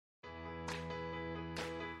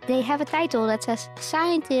they have a title that says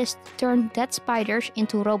Scientists Turn Dead Spiders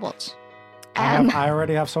into Robots. I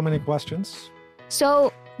already have so many questions.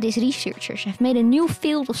 So these researchers have made a new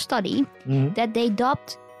field of study that they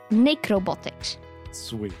dubbed necrobotics.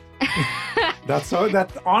 Sweet.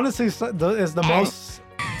 That honestly is the most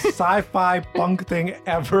sci-fi punk thing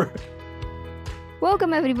ever.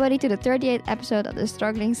 Welcome everybody to the 38th episode of the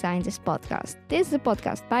Struggling Scientist podcast. This is a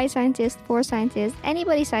podcast by scientists, for scientists,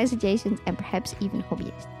 anybody science adjacent, and perhaps even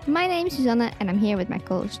hobbyists. My name is Susanne and I'm here with my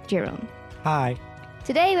co-host Jerome. Hi.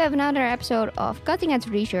 Today we have another episode of Cutting Edge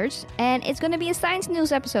Research, and it's going to be a science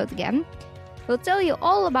news episode again. We'll tell you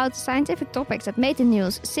all about the scientific topics that made the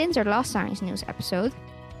news since our last science news episode.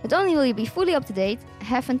 Not only will you be fully up to date,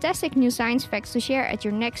 have fantastic new science facts to share at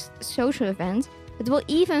your next social event, but we'll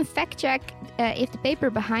even fact check if the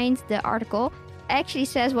paper behind the article actually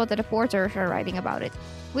says what the reporters are writing about it,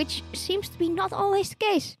 which seems to be not always the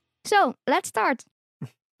case. So, let's start.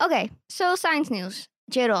 Okay, so science news.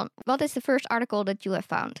 Jeroen, what is the first article that you have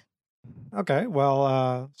found? Okay,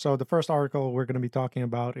 well, so the first article we're going to be talking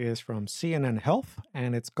about is from CNN Health,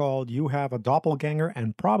 and it's called You Have a Doppelganger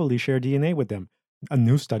and Probably Share DNA with Them. A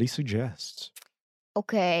new study suggests.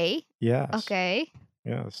 Okay. Yes. Okay.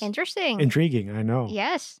 Yes. Interesting. Intriguing, I know.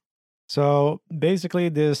 Yes. So basically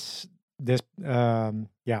this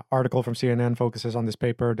article from CNN focuses on this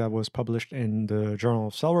paper that was published in the Journal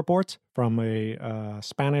of Cell Reports from a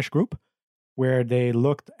Spanish group, where they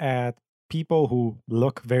looked at people who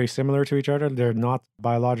look very similar to each other. They're not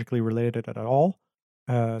biologically related at all.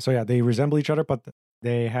 They resemble each other, but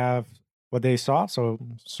they have what they saw. So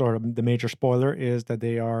sort of the major spoiler is that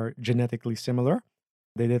they are genetically similar.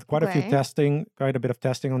 They did quite a bit of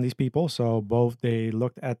testing on these people. So they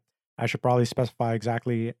looked at, I should probably specify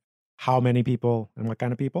exactly how many people and what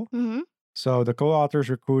kind of people. Mm-hmm. So the co-authors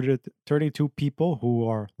recruited 32 people who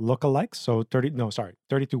are lookalikes. So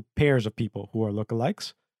 32 pairs of people who are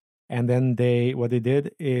lookalikes. And then what they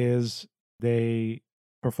did is they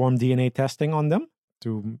performed DNA testing on them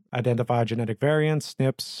to identify genetic variants,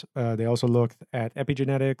 SNPs. They also looked at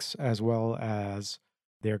epigenetics as well as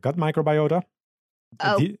their gut microbiota.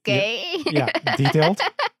 Okay. Detailed.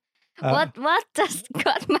 What does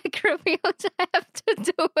gut microbiota have to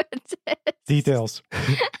do with it? Details.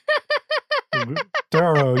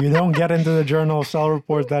 Thorough. You don't get into the Journal of Cell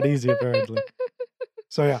Reports that easy, apparently.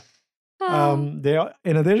 So yeah.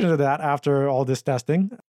 In addition to that, after all this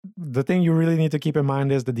testing, the thing you really need to keep in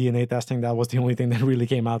mind is the DNA testing. That was the only thing that really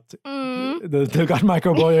came out. The gut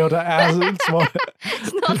microbiota as small.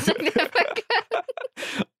 It's not significant.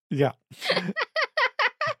 Yeah.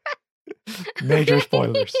 Major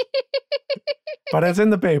spoilers. But it's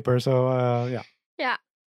in the paper, so yeah. Yeah.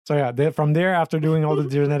 So yeah, from there, after doing all the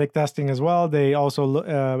genetic testing as well, they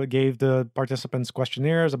also gave the participants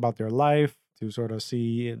questionnaires about their life to sort of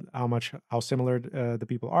see how similar the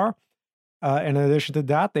people are. In addition to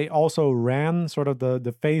that, they also ran sort of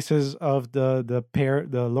the faces of the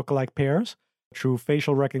lookalike pairs through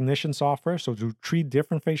facial recognition software. So through 3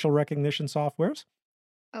 different facial recognition softwares.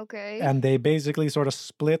 Okay. And they basically sort of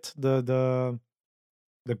split the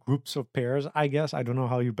groups of pairs, I guess. I don't know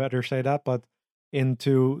how you better say that, but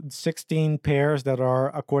into 16 pairs that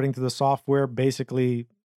are, according to the software, basically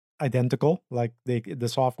identical. Like the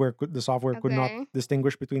software could not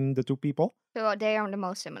distinguish between the two people. So they are the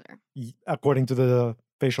most similar. According to the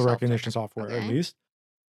facial recognition software, at least.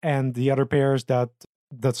 And the other pairs that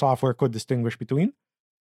the software could distinguish between.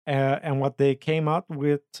 And what they came out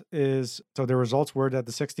with is, so the results were that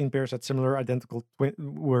the 16 pairs had similar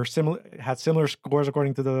scores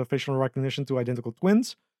according to the facial recognition to identical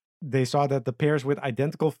twins. They saw that the pairs with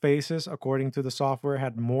identical faces, according to the software,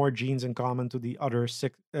 had more genes in common to the other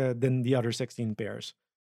than the other 16 pairs.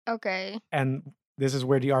 Okay. And this is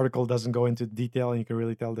where the article doesn't go into detail, and you can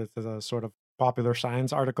really tell that it's a sort of popular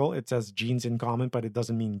science article. It says genes in common, but it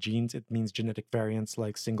doesn't mean genes. It means genetic variants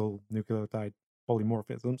like single nucleotide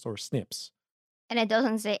polymorphisms or SNPs. And it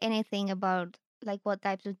doesn't say anything about like what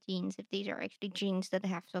types of genes, if these are actually genes that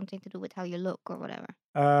have something to do with how you look or whatever.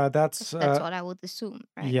 That's what I would assume,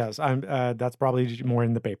 right? Yes, that's probably more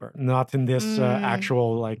in the paper, not in this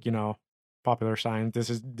actual popular science.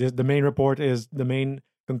 The main report is, the main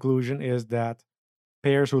conclusion is that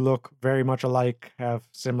pairs who look very much alike have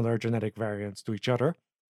similar genetic variants to each other.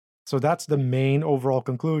 So that's the main overall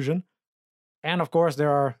conclusion. And of course, there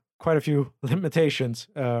are quite a few limitations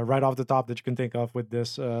right off the top that you can think of with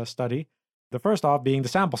this study. The first off being the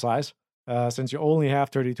sample size, since you only have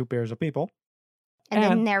 32 pairs of people. And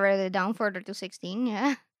then narrowed it down further to 16,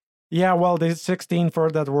 yeah? Yeah, well, the 16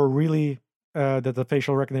 that were really, that the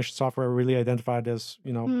facial recognition software really identified as,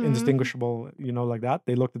 indistinguishable, like that.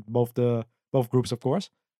 They looked at both groups, of course.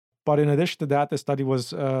 But in addition to that, the study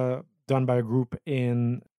was done by a group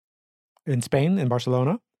in Spain, in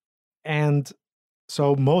Barcelona. And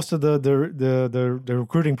so most of the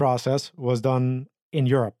recruiting process was done in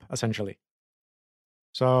Europe, essentially.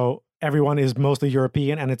 So everyone is mostly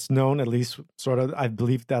European, and it's known, at least sort of, I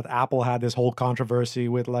believe that Apple had this whole controversy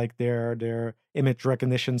with like their image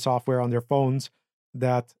recognition software on their phones,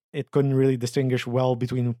 that it couldn't really distinguish well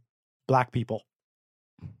between black people.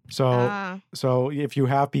 So if you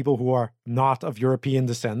have people who are not of European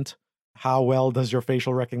descent, how well does your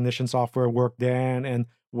facial recognition software work then? And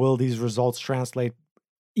will these results translate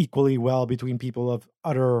equally well between people of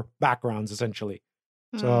other backgrounds, essentially?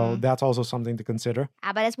 So that's also something to consider.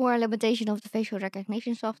 But it's more a limitation of the facial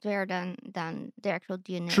recognition software than the actual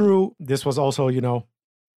DNA. True. This was also,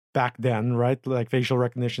 back then, right? Like facial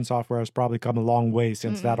recognition software has probably come a long way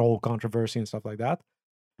since that whole controversy and stuff like that.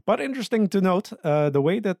 But interesting to note, the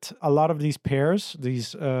way that a lot of these pairs,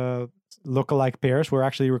 these lookalike pairs were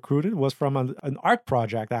actually recruited was from an art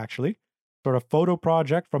project, actually. Sort of photo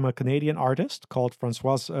project from a Canadian artist called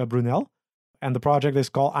Francoise Brunel. And the project is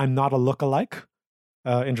called I'm Not a Lookalike.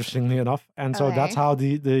 Interestingly enough. And so that's how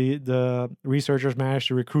the researchers managed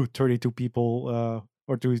to recruit 32 people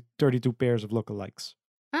or 32 pairs of lookalikes.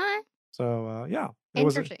 So, yeah.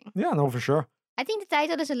 Interesting. No, for sure. I think the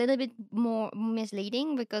title is a little bit more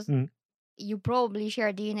misleading because you probably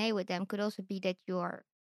share DNA with them. Could also be that you are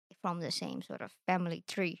from the same sort of family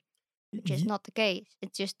tree, which is not the case.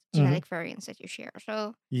 It's just genetic variants that you share.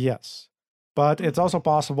 So yes. But it's also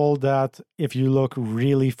possible that if you look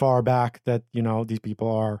really far back, that, these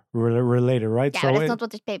people are related, right? Yeah, so that's not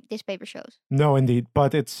what this paper shows. No, indeed.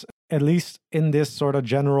 But it's, at least in this sort of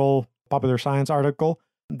general popular science article,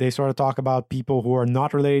 they sort of talk about people who are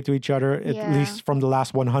not related to each other, at least from the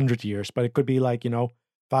last 100 years. But it could be like,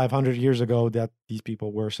 500 years ago that these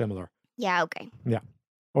people were similar. Yeah, okay. Yeah.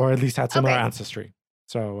 Or at least had similar ancestry.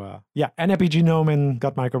 So, and epigenome and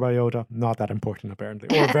gut microbiota, not that important,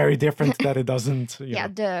 apparently. Or very different that it doesn't, duh.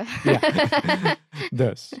 Yeah.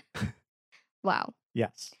 Does. Wow.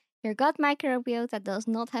 Yes. Your gut microbiota does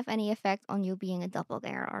not have any effect on you being a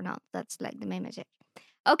doppelganger or not. That's like the main message.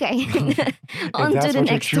 Okay. On to the next topic. That's what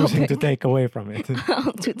you're choosing to take away from it.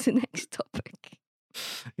 On to the next topic.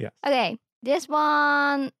 Yes. Okay. This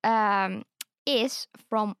one is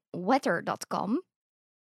from weather.com.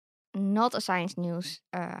 Not a science news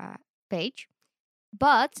page,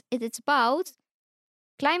 but it's about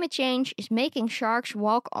climate change is making sharks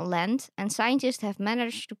walk on land, and scientists have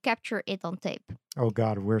managed to capture it on tape. Oh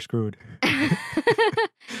God, we're screwed.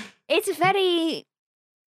 It's a very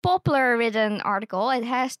popular written article. It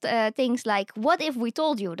has things like, what if we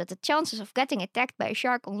told you that the chances of getting attacked by a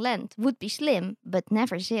shark on land would be slim, but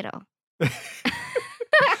never zero?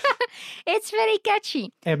 It's very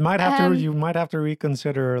catchy. It might have to. You might have to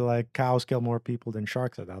reconsider. Like cows kill more people than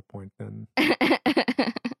sharks at that point. Then.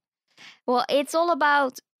 Well, it's all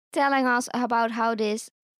about telling us about how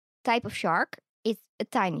this type of shark is a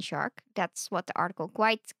tiny shark. That's what the article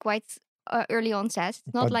quite early on says.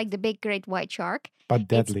 It's not like the big great white shark, but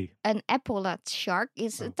deadly. It's an epaulette shark.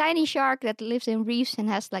 It's a tiny shark that lives in reefs and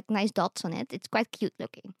has like nice dots on it. It's quite cute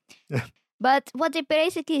looking. But what they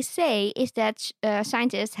basically say is that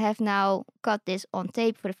scientists have now got this on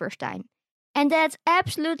tape for the first time. And that's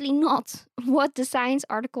absolutely not what the science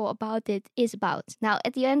article about it is about. Now,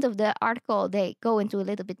 at the end of the article, they go into a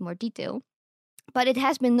little bit more detail. But it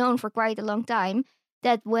has been known for quite a long time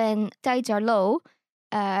that when tides are low,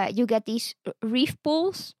 you get these reef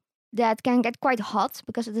pools that can get quite hot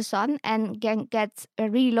because of the sun and can get a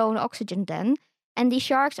really low in oxygen then. And these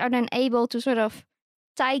sharks are then able to sort of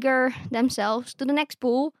tiger themselves to the next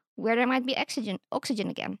pool where there might be oxygen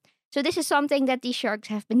again. So this is something that these sharks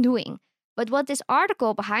have been doing. But what this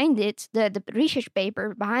article behind it, the research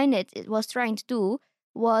paper behind it was trying to do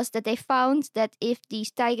was that they found that if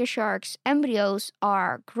these tiger sharks' embryos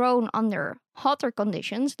are grown under hotter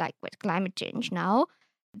conditions, like with climate change now,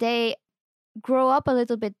 they grow up a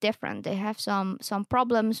little bit different. They have some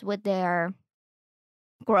problems with their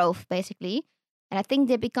growth, basically. And I think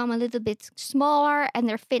they become a little bit smaller and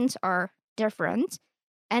their fins are different.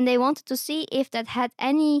 And they wanted to see if that had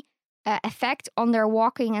any effect on their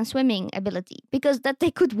walking and swimming ability. Because that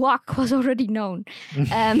they could walk was already known.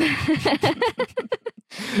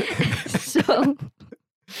 So,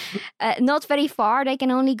 not very far. They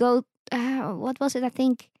can only go, what was it? I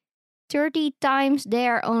think 30 times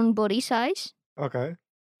their own body size. Okay.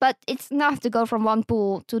 But it's enough to go from one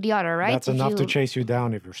pool to the other, right? That's enough to chase you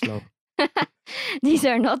down if you're slow. These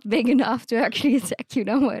are not big enough to actually attack you,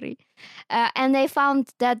 don't worry. And they found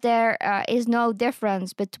that there is no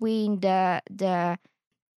difference between the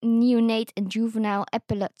neonate and juvenile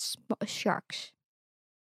epaulet sharks.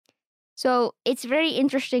 So it's very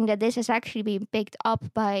interesting that this has actually been picked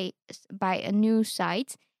up by a news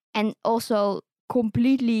site and also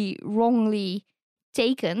completely wrongly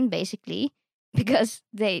taken, basically, because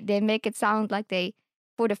they make it sound like they,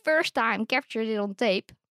 for the first time, captured it on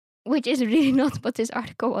tape, which is really not what this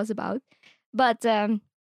article was about. But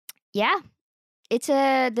yeah, it's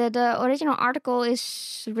the original article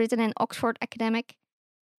is written in Oxford Academic,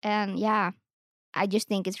 and yeah, I just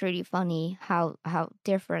think it's really funny how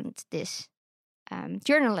different this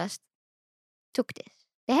journalist took this.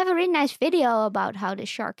 They have a really nice video about how the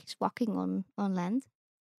shark is walking on land.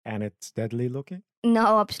 And it's deadly looking?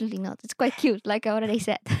 No, absolutely not. It's quite cute, like I already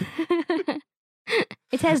said.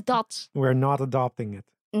 It has dots. We're not adopting it.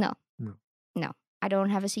 No. I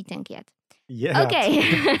don't have a sea tank yet. Yeah.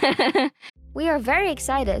 Okay. We are very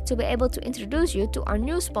excited to be able to introduce you to our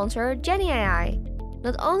new sponsor, Jenny AI.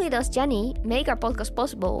 Not only does Jenny make our podcast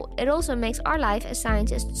possible, it also makes our life as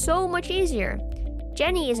scientists so much easier.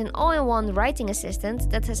 Jenny is an all-in-one writing assistant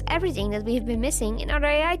that has everything that we've been missing in other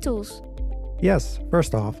AI tools. Yes,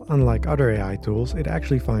 first off, unlike other AI tools, it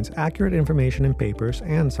actually finds accurate information in papers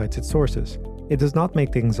and cites its sources. It does not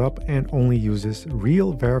make things up and only uses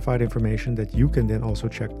real verified information that you can then also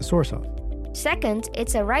check the source of. Second,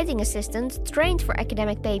 it's a writing assistant trained for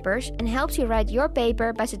academic papers and helps you write your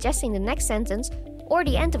paper by suggesting the next sentence or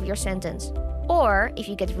the end of your sentence. Or, if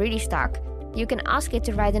you get really stuck, you can ask it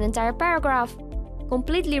to write an entire paragraph,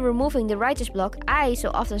 completely removing the writer's block I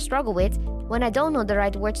so often struggle with when I don't know the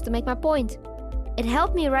right words to make my point. It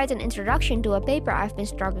helped me write an introduction to a paper I've been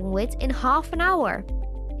struggling with in half an hour.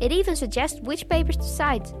 It even suggests which papers to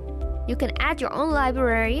cite. You can add your own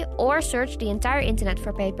library or search the entire internet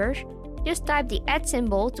for papers. Just type the add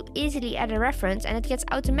symbol to easily add a reference and it gets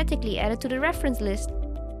automatically added to the reference list.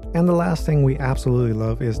 And the last thing we absolutely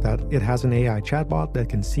love is that it has an AI chatbot that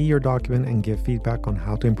can see your document and give feedback on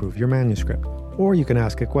how to improve your manuscript. Or you can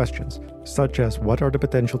ask it questions, such as what are the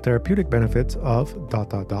potential therapeutic benefits of ...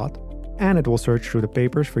 and it will search through the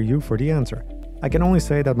papers for you for the answer. I can only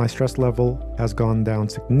say that my stress level has gone down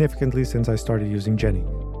significantly since I started using Jenny.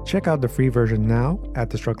 Check out the free version now at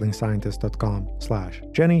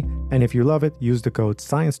thestrugglingscientist.com/Jenny, and if you love it, use the code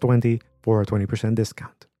SCIENCE20 for a 20%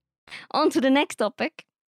 discount. On to the next topic.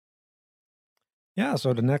 Yeah,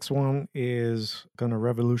 so the next one is going to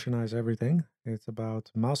revolutionize everything. It's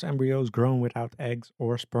about mouse embryos grown without eggs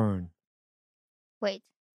or sperm. Wait,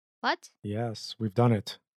 what? Yes, we've done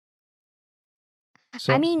it.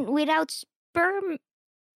 So, I mean, without sperm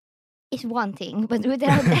is one thing, but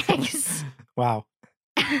without eggs... Wow.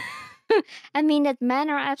 I mean, that men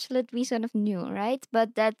are absolutely sort of new, right?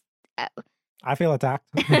 But that... I feel attacked.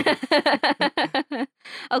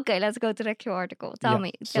 Okay, let's go to the actual article. Tell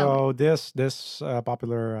me. So this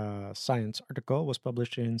popular science article was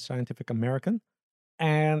published in Scientific American.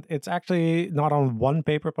 And it's actually not on one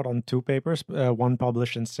paper, but on two papers, one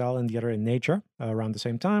published in Cell and the other in Nature around the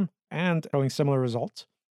same time, and showing similar results.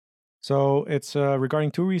 So it's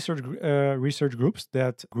regarding two research groups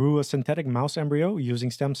that grew a synthetic mouse embryo using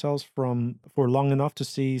stem cells for long enough to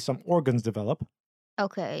see some organs develop.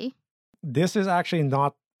 Okay. This is actually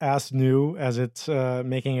not as new as it's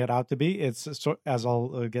making it out to be. It's, as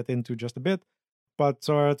I'll get into just a bit, but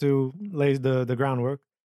sort of to lay the groundwork,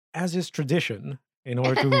 as is tradition. In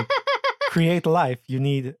order to create life, you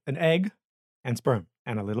need an egg and sperm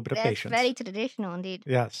and a little bit of patience. That's very traditional indeed.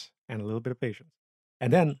 Yes, and a little bit of patience.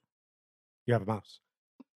 And then you have a mouse.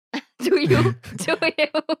 Do you?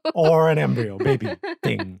 Or an embryo, baby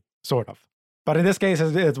thing, sort of. But in this case,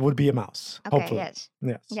 it would be a mouse, okay, hopefully. Yes.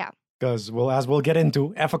 Yes. Yeah. Because as we'll get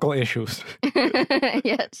into, ethical issues.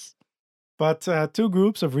 Yes. But two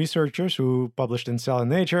groups of researchers who published in Cell and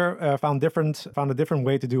Nature found a different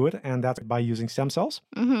way to do it, and that's by using stem cells.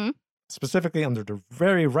 Mm-hmm. Specifically, under the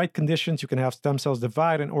very right conditions, you can have stem cells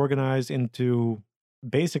divide and organize into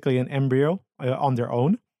basically an embryo on their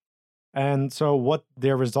own. And so what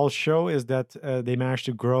their results show is that they managed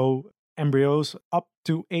to grow embryos up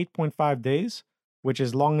to 8.5 days, which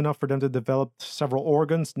is long enough for them to develop several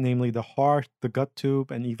organs, namely the heart, the gut tube,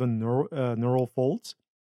 and even neural folds.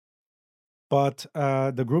 But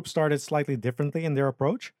the group started slightly differently in their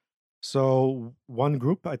approach. So one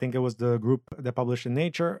group, I think it was the group that published in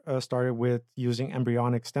Nature, started with using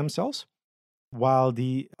embryonic stem cells, while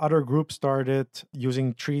the other group started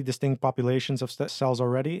using 3 distinct populations of cells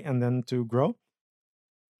already and then to grow.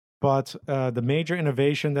 But the major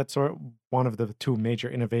innovation, one of the 2 major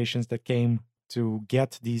innovations that came to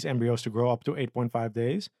get these embryos to grow up to 8.5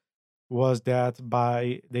 days, was that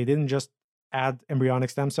they didn't just add embryonic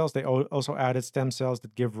stem cells. They also added stem cells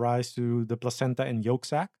that give rise to the placenta and yolk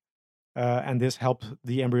sac. And this helped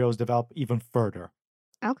the embryos develop even further.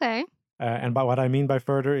 Okay. And by what I mean by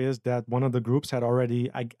further is that one of the groups had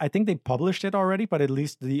already, I think they published it already, but at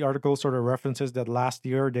least the article sort of references that last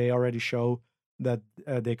year they already show that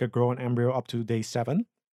they could grow an embryo up to day 7.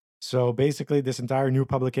 So basically, this entire new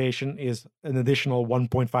publication is an additional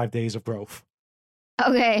 1.5 days of growth.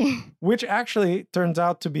 Okay. Which actually turns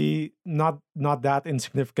out to be not that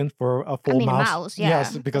insignificant for a full mouse. A mouse, yeah.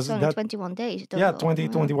 Yes, because it's only 21 days. Yeah,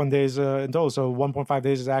 21 days in total. So 1.5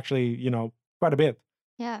 days is actually, quite a bit.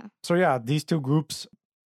 Yeah. So yeah, these two groups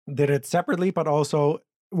did it separately, but also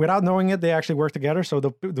without knowing it, they actually worked together. So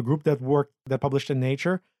the group that published in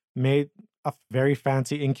Nature made a very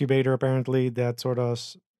fancy incubator, apparently, that sort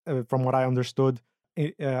of, from what I understood,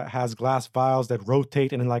 it has glass vials that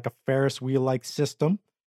rotate in like a Ferris wheel-like system.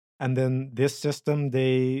 And then this system,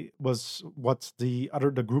 the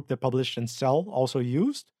group that published in Cell also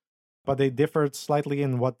used, but they differed slightly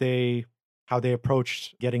in how they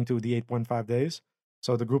approached getting to the 8.5 days.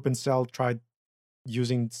 So the group in Cell tried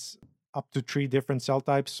using up to 3 different cell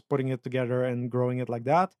types, putting it together and growing it like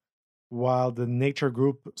that, while the Nature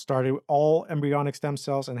group started all embryonic stem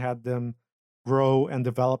cells and had them grow and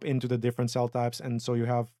develop into the different cell types. And so you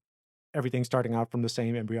have everything starting out from the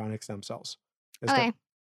same embryonic stem cells. Okay.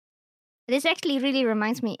 This actually really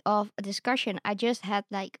reminds me of a discussion I just had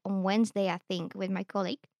like on Wednesday, I think, with my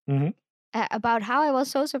colleague. Mm-hmm. About how I was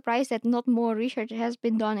so surprised that not more research has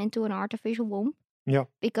been done into an artificial womb. Yeah.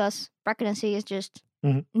 Because pregnancy is just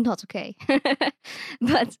not okay.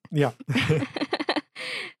 But yeah.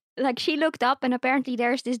 Like she looked up and apparently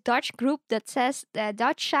there's this Dutch group that says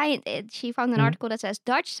she found an article that says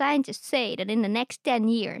Dutch scientists say that in the next 10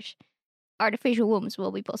 years artificial wombs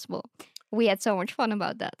will be possible. We had so much fun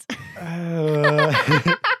about that.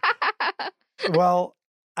 Well,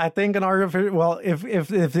 I think if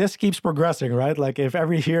this keeps progressing, right? Like if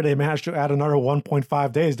every year they manage to add another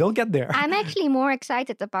 1.5 days, they'll get there. I'm actually more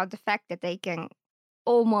excited about the fact that they can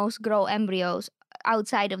almost grow embryos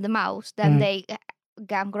outside of the mouse than they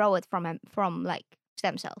can grow it from like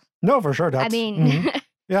stem cells. No, for sure. I mean,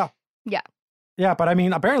 yeah. Yeah. Yeah, but I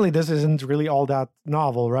mean, apparently this isn't really all that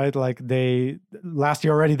novel, right? Like last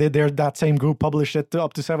year already, that same group published it to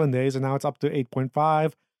up to 7 days, and now it's up to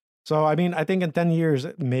 8.5. So, I mean, I think in 10 years,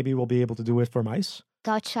 maybe we'll be able to do it for mice.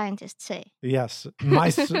 Dutch scientists say. Yes,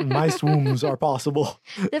 mice wombs are possible.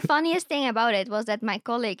 The funniest thing about it was that my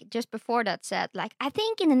colleague just before that said, like, I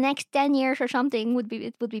think in the next 10 years or something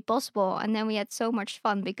it would be possible. And then we had so much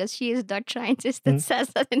fun because she is a Dutch scientist that says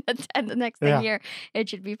that in the next 10 years it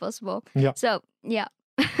should be possible. Yeah. So, yeah.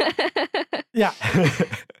 Yeah.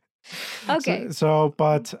 Okay.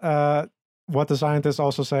 But what the scientists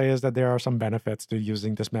also say is that there are some benefits to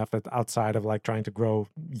using this method outside of like trying to grow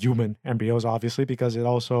human embryos, obviously, because it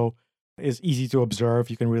also is easy to observe.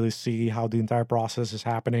 You can really see how the entire process is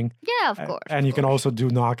happening. Yeah, of course. And you can also do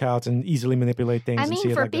knockouts and easily manipulate things. I mean, and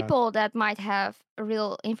see for like people that might have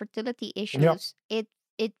real infertility issues, it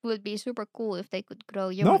would be super cool if they could grow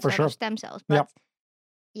humans out of stem cells. But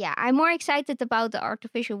yeah, I'm more excited about the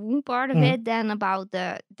artificial womb part of it than about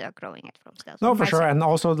the growing it from cells. No, for sure. And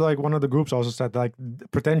also, like one of the groups also said, like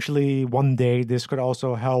potentially one day this could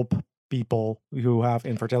also help people who have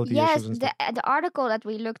infertility issues. And stuff. The article that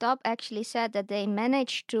we looked up actually said that they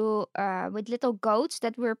managed to, with little goats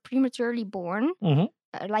that were prematurely born,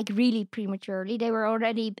 like really prematurely, they were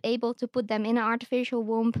already able to put them in an artificial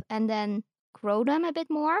womb and then grow them a bit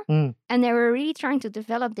more. And they were really trying to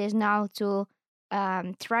develop this now to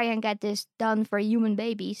try and get this done for human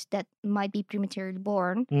babies that might be prematurely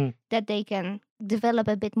born, that they can develop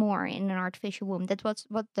a bit more in an artificial womb. That's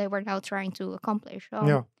what they were now trying to accomplish.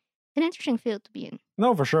 So an interesting field to be in.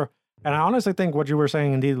 No, for sure. And I honestly think what you were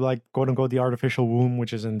saying, indeed, like quote unquote, the artificial womb,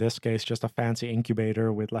 which is in this case just a fancy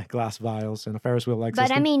incubator with like glass vials and a Ferris wheel like system.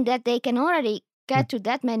 But I mean that they can already get to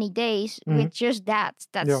that many days with just that.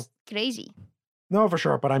 That's crazy. No, for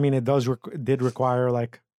sure. But I mean, it did require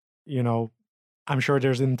like, I'm sure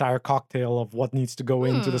there's an entire cocktail of what needs to go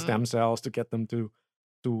into the stem cells to get them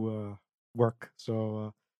to work.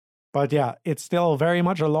 So, but yeah, it's still very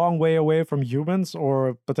much a long way away from humans,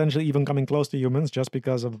 or potentially even coming close to humans, just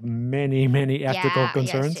because of many, many ethical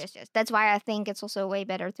concerns. Yes. That's why I think it's also way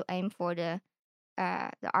better to aim for the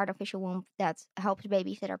artificial womb that helps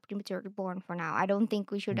babies that are prematurely born. For now, I don't think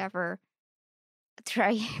we should ever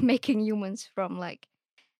try making humans from like.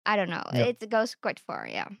 I don't know. It goes quite far,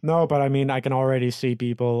 yeah. No, but I mean, I can already see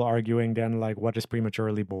people arguing then, like, what is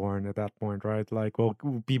prematurely born at that point, right? Like, well,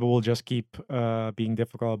 people will just keep being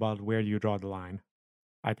difficult about where you draw the line,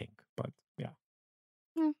 I think. But, yeah.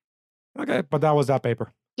 Okay, but that was that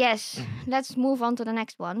paper. Yes, let's move on to the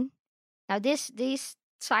next one. Now, these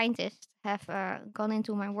scientists have gone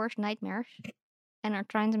into my worst nightmares and are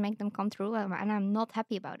trying to make them come true, and I'm not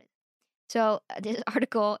happy about it. So, this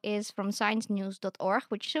article is from sciencenews.org,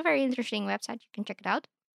 which is a very interesting website. You can check it out.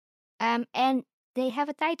 And they have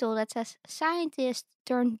a title that says "Scientists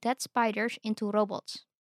Turn Dead Spiders into Robots."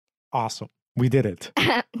 Awesome. We did it.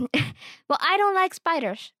 Well, I don't like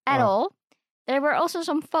spiders at Oh. all. There were also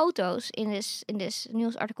some photos in this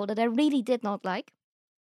news article that I really did not like.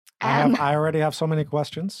 I already have so many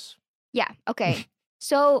questions. Yeah, okay.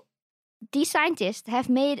 So these researchers have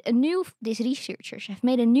made a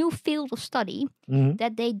new field of study Mhm.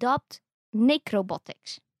 that they dubbed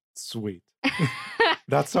necrobotics. Sweet.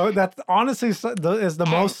 That honestly is the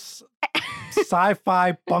most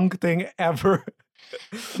sci-fi punk thing ever.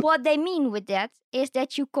 What they mean with that is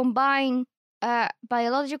that you combine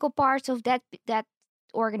biological parts of that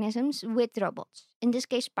organisms with robots. In this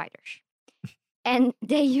case, spiders. And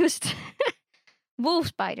they used wolf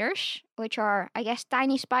spiders, which are, I guess,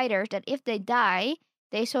 tiny spiders that if they die,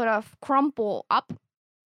 they sort of crumple up.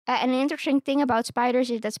 And an interesting thing about spiders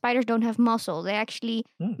is that spiders don't have muscle. They actually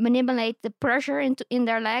manipulate the pressure in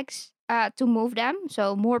their legs to move them.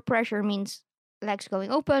 So more pressure means legs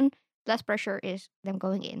going open. Less pressure is them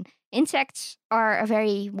going in. Insects are a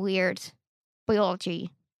very weird biology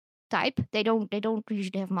type. They don't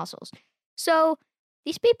usually have muscles. So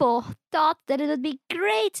these people thought that it would be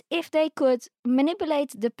great if they could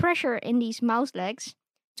manipulate the pressure in these mouse legs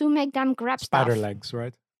to make them grab Spider stuff. legs,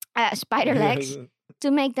 right? Spider legs to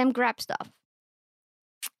make them grab stuff.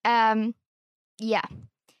 Yeah.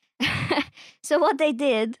 So what they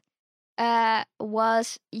did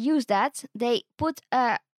was use that. They put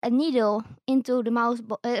a needle into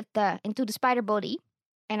the into the spider body,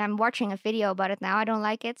 and I'm watching a video about it now. I don't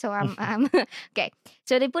like it, so I'm okay.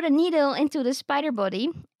 So they put a needle into the spider body,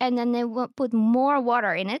 and then they put more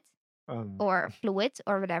water in it, or fluid,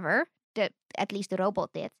 or whatever. That at least the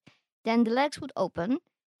robot did. Then the legs would open.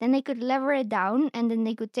 Then they could lever it down, and then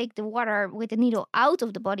they could take the water with the needle out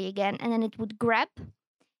of the body again, and then it would grab,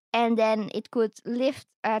 and then it could lift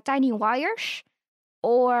tiny wires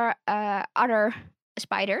or other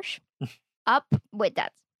spiders up with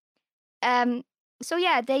that. So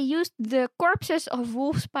yeah, they used the corpses of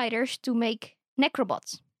wolf spiders to make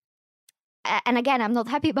necrobots. And again, I'm not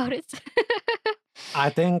happy about it. I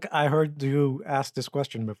think I heard you ask this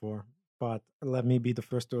question before, but let me be the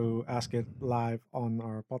first to ask it live on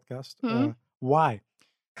our podcast. Why?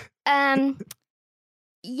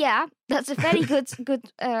 Yeah, that's a very good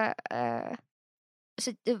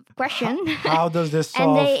question. How does this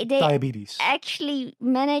solve they diabetes? Actually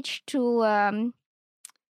managed to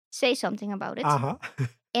say something about it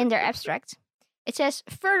in their abstract. It says,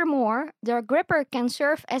 furthermore, their gripper can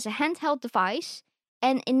serve as a handheld device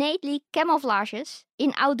and innately camouflages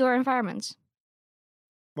in outdoor environments.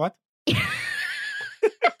 What?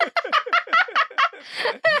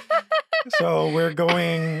 So we're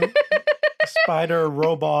going spider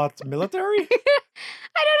robot military?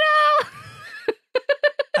 I don't know.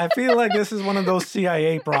 I feel like this is one of those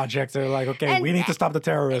CIA projects. They're like, okay, we need to stop the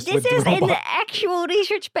terrorists with the robot. This is in the actual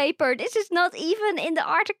research paper. This is not even in the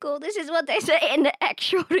article. This is what they say in the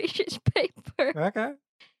actual research paper. Okay.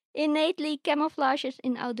 Innately camouflages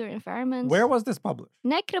in outdoor environments. Where was this published?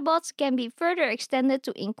 Necrobots can be further extended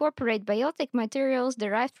to incorporate biotic materials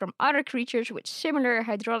derived from other creatures with similar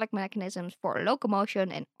hydraulic mechanisms for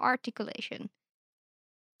locomotion and articulation.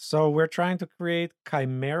 So we're trying to create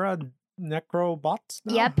chimera necrobots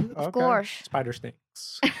now? Yep, of course. Spider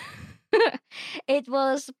snakes. It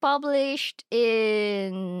was published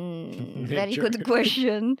in... Very good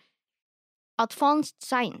question. Advanced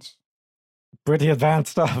Science. Pretty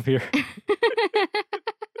advanced stuff here.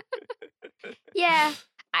 Yeah.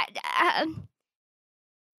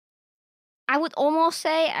 I would almost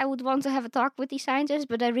say I would want to have a talk with these scientists,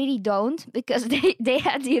 but I really don't, because they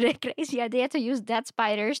had the crazy idea to use dead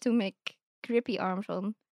spiders to make grippy arms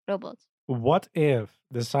on robots. What if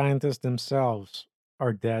the scientists themselves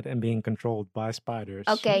are dead and being controlled by spiders?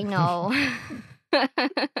 Okay, no.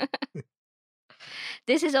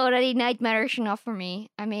 This is already nightmarish enough for me.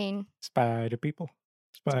 I mean... Spider people.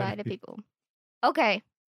 Spider people. Okay,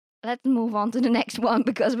 let's move on to the next one,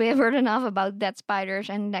 because we have heard enough about dead spiders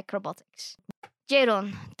and necrobotics.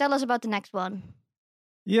 Jadon, tell us about the next one.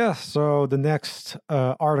 Yeah, so the next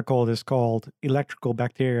article is called Electrical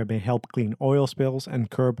Bacteria May Help Clean Oil Spills and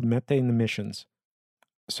Curb Methane Emissions.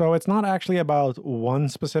 So it's not actually about one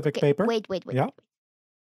specific paper. Wait. Yeah? Wait.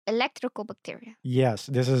 Electrical bacteria. Yes,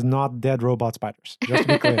 this is not dead robot spiders, just to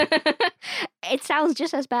be clear. It sounds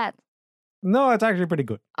just as bad. No, it's actually pretty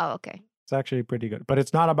good. Oh, okay. It's actually pretty good. But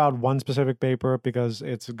it's not about one specific paper because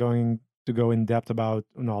it's going to go in depth about,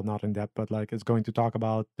 no, not in depth, but like it's going to talk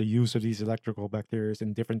about the use of these electrical bacteria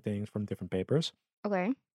in different things from different papers.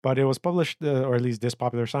 Okay. But it was published, or at least this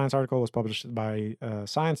popular science article was published by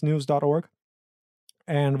sciencenews.org.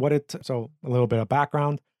 And so a little bit of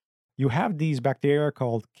background. You have these bacteria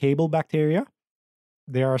called cable bacteria.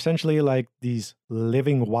 They are essentially like these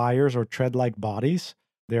living wires or thread-like bodies.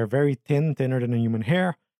 They're very thin, thinner than a human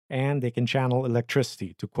hair, and they can channel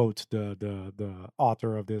electricity, to quote the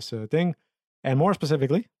author of this thing. And more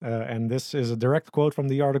specifically, and this is a direct quote from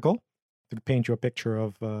the article to paint you a picture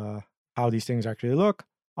of how these things actually look.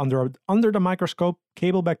 Under the microscope,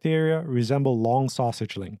 cable bacteria resemble long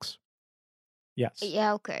sausage links. Yes.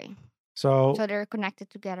 Yeah, okay. So they're connected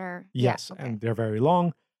together. yes, Yeah, okay. and they're very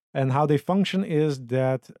long. And how they function is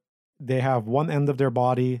that they have one end of their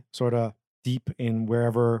body sort of deep in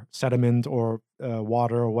wherever sediment or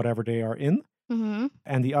water or whatever they are in. Mm-hmm.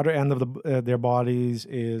 And the other end of their bodies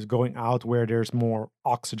is going out where there's more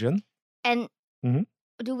oxygen. And Mhm.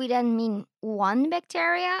 do we then mean one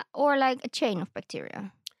bacteria or like a chain of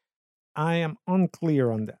bacteria? I am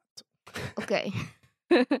unclear on that. Okay.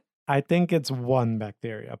 I think it's one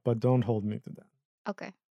bacteria, but don't hold me to that.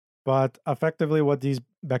 Okay. But effectively, what these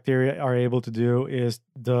bacteria are able to do is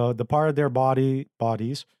the part of their body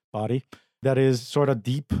that is sort of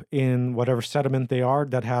deep in whatever sediment they are,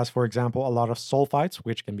 that has, for example, a lot of sulfites,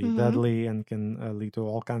 which can be Mhm. deadly and can lead to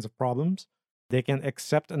all kinds of problems. They can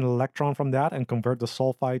accept an electron from that and convert the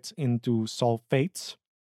sulfites into sulfates,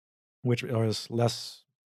 which is less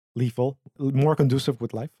lethal, more conducive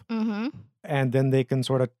with life. Mm-hmm. And then they can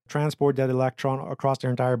sort of transport that electron across their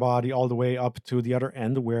entire body all the way up to the other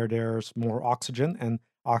end where there's more oxygen. And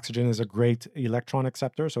oxygen is a great electron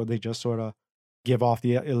acceptor. So they just sort of give off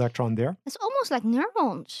the electron there. It's almost like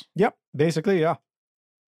neurons. Yep, basically, yeah.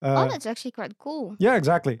 That's actually quite cool. Yeah,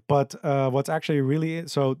 exactly. But what's actually really,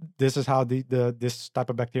 so this is how this type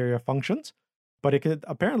of bacteria functions. But it could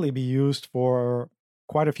apparently be used for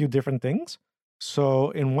quite a few different things. So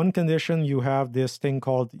in one condition, you have this thing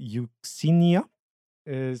called euxenia.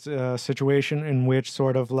 Is a situation in which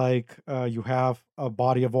sort of like you have a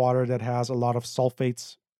body of water that has a lot of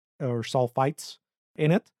sulfates or sulfites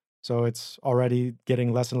in it. So it's already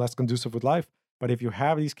getting less and less conducive with life. But if you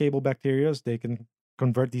have these cable bacteria, they can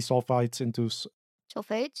convert these sulfites into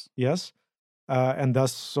Sulfates? yes, and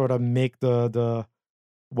thus sort of make the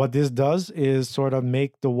what this does is sort of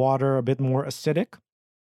make the water a bit more acidic,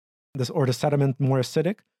 or the sediment more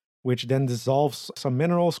acidic, which then dissolves some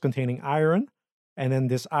minerals containing iron. And then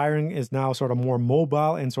this iron is now sort of more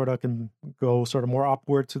mobile and sort of can go sort of more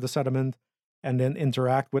upward to the sediment and then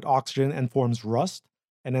interact with oxygen and forms rust.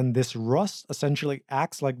 And then this rust essentially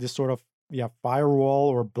acts like this sort of firewall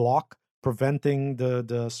or block, preventing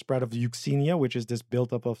the spread of the euxenia, which is this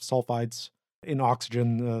buildup of sulfides in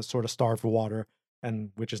oxygen sort of starved water,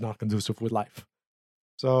 and which is not conducive with life.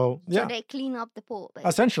 So yeah, So they clean up the pool, basically.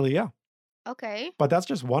 essentially, yeah. Okay. But that's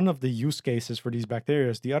just one of the use cases for these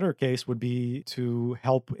bacteria. The other case would be to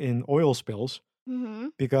help in oil spills, Mm-hmm.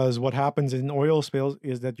 because what happens in oil spills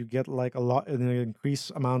is that you get like an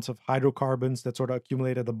increased amounts of hydrocarbons that sort of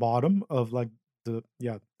accumulate at the bottom of like the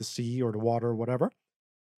sea or the water or whatever.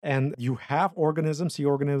 And you have sea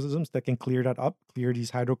organisms that can clear that up, clear these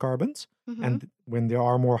hydrocarbons. Mm-hmm. And when there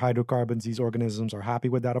are more hydrocarbons, these organisms are happy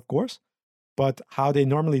with that, of course. But how they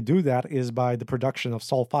normally do that is by the production of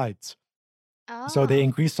sulfides. Oh. So they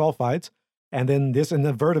increase sulfides, and then this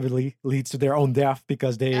inadvertently leads to their own death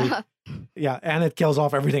because they, and it kills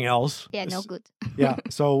off everything else. Yeah, no good.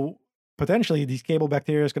 So potentially these cable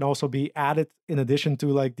bacteria can also be added in addition to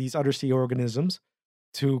like these other sea organisms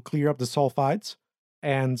to clear up the sulfides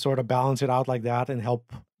and sort of balance it out like that and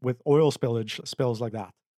help with oil spills like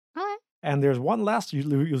that. Okay. And there's one last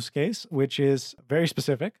use case, which is very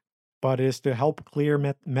specific, but is to help clear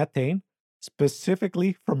methane,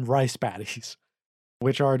 specifically from rice paddies,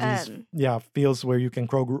 which are these fields where you can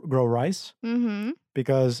grow rice. Mm-hmm.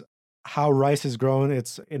 Because how rice is grown,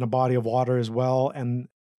 it's in a body of water as well, and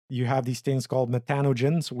you have these things called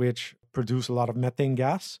methanogens, which produce a lot of methane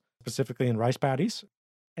gas, specifically in rice paddies,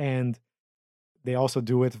 and they also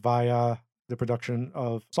do it via the production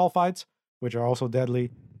of sulfides, which are also deadly.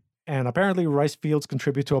 And apparently, rice fields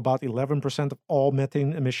contribute to about 11% of all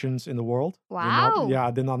methane emissions in the world. Wow. I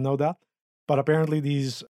did not know that. But apparently,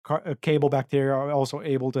 these cable bacteria are also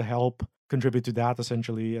able to help contribute to that,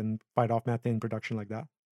 essentially, and fight off methane production like that.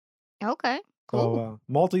 Okay, cool. So,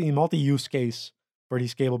 multi-use case for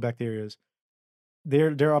these cable bacteria.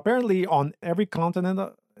 They're apparently on every continent,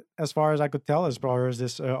 as far as I could tell, as far as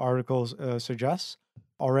this article suggests.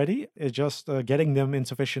 already. It's just getting them in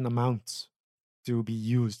sufficient amounts to be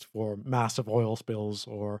used for massive oil spills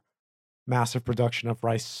or massive production of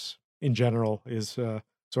rice in general is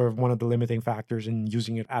sort of one of the limiting factors in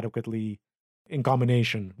using it adequately in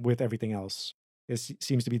combination with everything else. It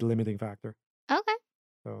seems to be the limiting factor. Okay.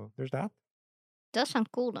 So there's that. Does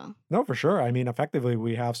sound cool though. No, for sure. I mean, effectively,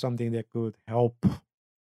 we have something that could help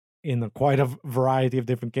in quite a variety of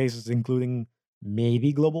different cases, including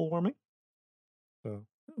maybe global warming. So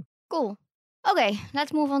Cool. Okay,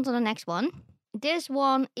 let's move on to the next one. This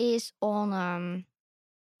one is on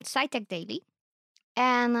SciTech Daily.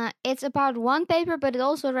 And it's about one paper, but it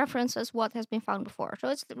also references what has been found before. So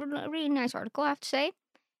it's a really nice article, I have to say.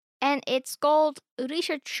 And it's called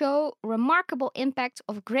Research Show Remarkable Impact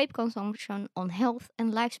of Grape Consumption on Health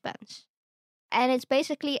and Lifespans. And it's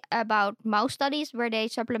basically about mouse studies where they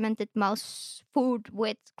supplemented mouse food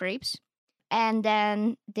with grapes. And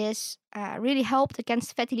then this really helped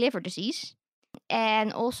against fatty liver disease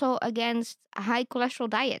and also against high cholesterol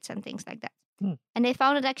diets and things like that. And they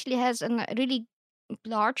found it actually has a really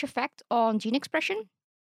large effect on gene expression.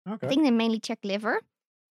 okay. I think they mainly check liver.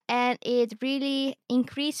 And it really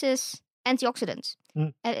increases antioxidants.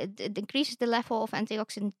 It increases the level of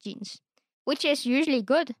antioxidant genes, which is usually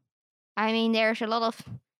good. I mean, there's a lot of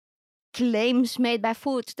claims made by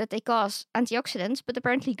food that they cause antioxidants, but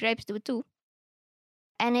apparently grapes do it too.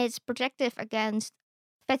 And it's protective against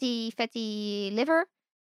fatty liver,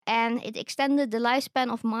 and it extended the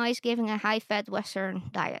lifespan of mice giving a high-fat Western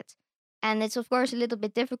diet. And it's of course a little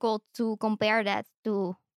bit difficult to compare that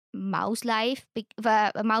to mouse life,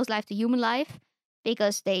 mouse life to human life,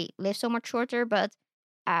 because they live so much shorter. But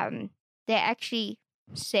they actually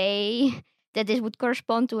say that this would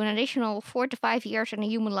correspond to an additional 4 to 5 years in a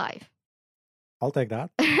human life. I'll take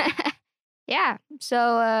that. Yeah.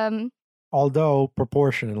 So. Although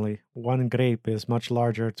proportionally, one grape is much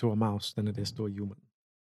larger to a mouse than it is to a human.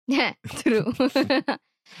 Yeah, true.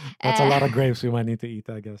 That's a lot of grapes we might need to eat,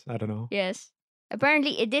 I guess. I don't know. Yes.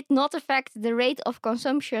 Apparently, it did not affect the rate of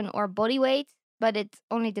consumption or body weight, but it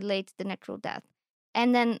only delayed the natural death.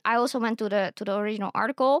 And then I also went to the original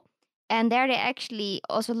article, and there they actually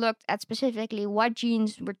also looked at specifically what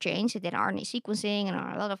genes were changed. They did RNA sequencing and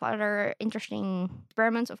a lot of other interesting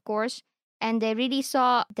experiments, of course. And they really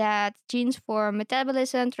saw that genes for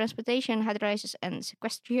metabolism, transportation, hydrolysis, and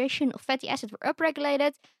sequestration of fatty acids were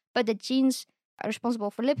upregulated, but the genes responsible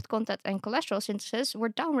for lipid content and cholesterol synthesis were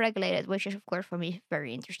downregulated, which is, of course, for me,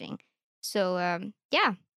 very interesting. So,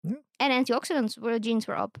 yeah. And antioxidants genes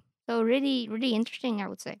were up. So really, really interesting, I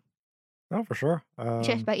would say. Oh, for sure.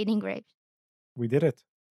 Just by eating grapes. We did it.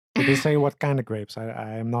 Did they say what kind of grapes?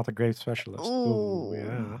 I am not a grape specialist. Ooh.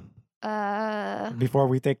 Yeah. Before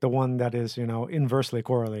we take the one that is, inversely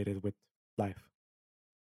correlated with life.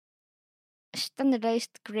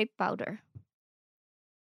 Standardized grape powder.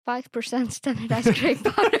 5% standardized grape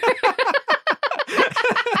powder.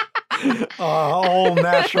 All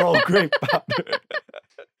natural grape powder.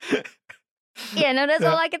 Yeah, no, that's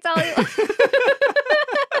all I can tell you.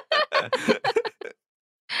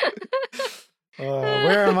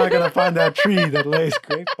 Where am I going to find that tree that lays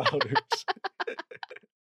grape powders?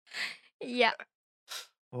 Yeah.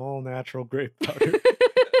 All natural grape powder.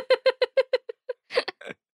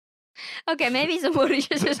 Okay, maybe some more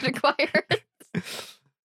research is required.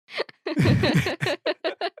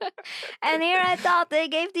 And here I thought they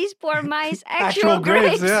gave these poor mice actual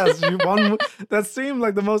grapes. Yes, that seemed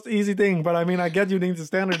like the most easy thing, but I mean, I get you need to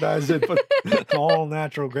standardize it, but all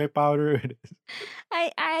natural grape powder it is.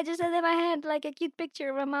 I just had in my head like a cute picture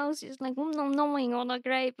of a mouse just like gnawing on a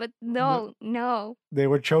grape, but no. They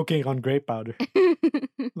were choking on grape powder,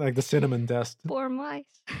 like the cinnamon test. Poor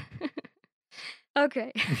mice.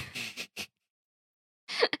 Okay.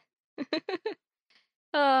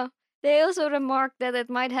 They also remarked that it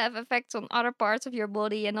might have effects on other parts of your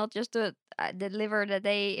body and not just the liver that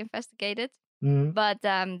they investigated. Mm-hmm. But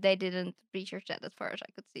they didn't research that as far as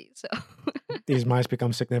I could see. So these mice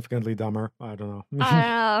become significantly dumber. I don't know.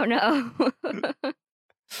 I don't know.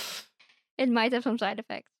 It might have some side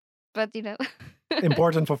effects, but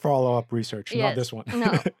important for follow-up research, yes. Not this one.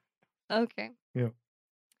 No. Okay. Yeah.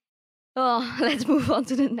 Oh, let's move on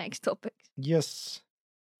to the next topic. Yes.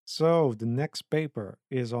 So the next paper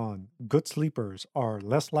is on good sleepers are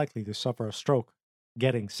less likely to suffer a stroke.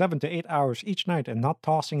 Getting 7 to 8 hours each night and not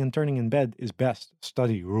tossing and turning in bed is best.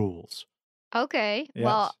 Study rules. Okay. Yes.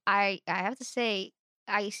 Well, I have to say,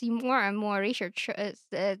 I see more and more research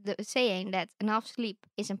saying that enough sleep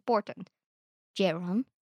is important. Jaron.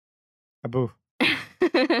 Abu.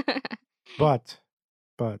 But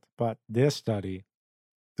this study,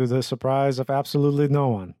 to the surprise of absolutely no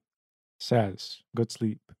one, says good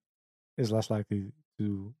sleep is less likely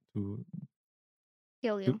to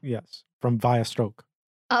Kill you. yes, from via stroke.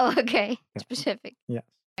 Oh, okay. Yeah. Specific. Yes.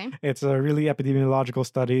 Okay. It's a really epidemiological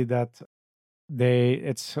study that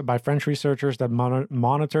it's by French researchers that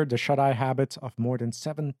monitored the shut-eye habits of more than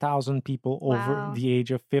 7,000 people over Wow. the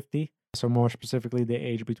age of 50. So more specifically, the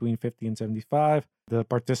age between 50 and 75. The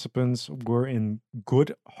participants were in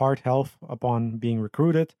good heart health upon being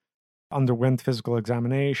recruited, underwent physical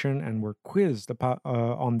examination, and were quizzed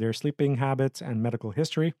on their sleeping habits and medical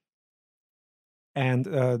history. And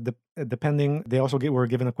depending, they also were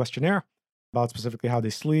given a questionnaire about specifically how they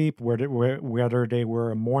sleep, whether they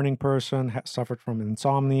were a morning person, suffered from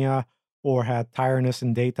insomnia, or had tiredness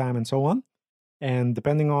in daytime, and so on. And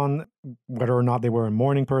depending on whether or not they were a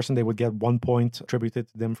morning person, they would get 1 point attributed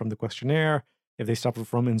to them from the questionnaire. If they suffer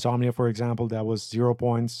from insomnia, for example, that was 0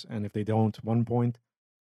 points. And if they don't, 1 point.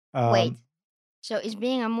 Wait. So is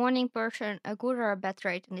being a morning person a good or a bad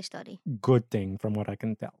trait in this study? Good thing, from what I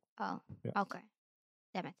can tell. Oh, Yes. okay.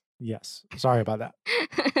 Damn it. Yes. Sorry about that.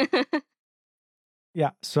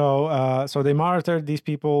 Yeah. So they monitored these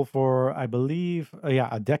people for, I believe,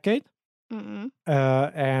 a decade. Mm-hmm.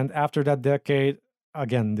 And after that decade,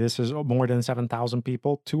 again, this is more than 7,000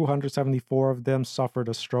 people. 274 of them suffered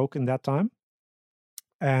a stroke in that time.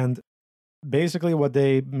 And basically what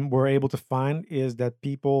they were able to find is that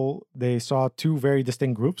they saw two very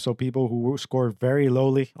distinct groups. So people who scored very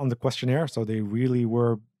lowly on the questionnaire, so they really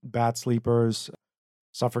were bad sleepers,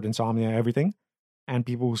 suffered insomnia, everything. And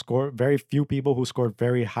people who scored, very few people who scored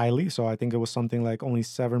very highly. So I think it was something like only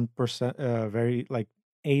 7%, very like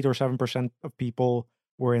 8 or 7% of people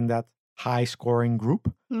were in that high scoring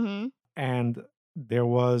group. Mm-hmm. And there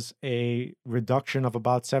was a reduction of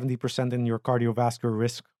about 70% in your cardiovascular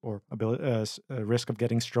risk or risk of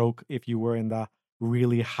getting stroke if you were in the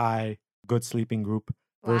really high good sleeping group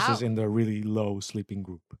versus Wow. in the really low sleeping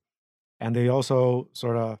group. And they also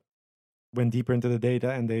sort of went deeper into the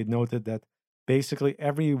data, and they noted that basically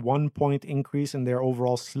every 1 point increase in their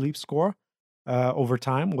overall sleep score over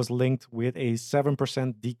time was linked with a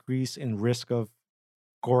 7% decrease in risk of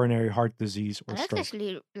coronary heart disease or That's stroke.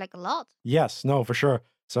 actually like a lot. Yes, no, for sure.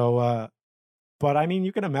 So, but I mean,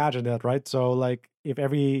 you can imagine that, right? So, like, if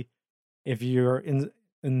you're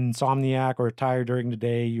insomniac or tired during the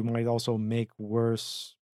day, you might also make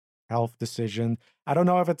worse health decision. I don't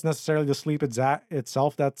know if it's necessarily the sleep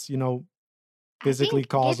itself that's physically I think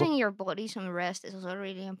causal. giving your body some rest is also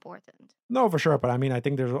really important. No, for sure. But I mean, I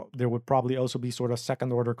think there would probably also be sort of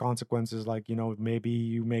second order consequences, like, maybe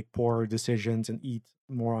you make poor decisions and eat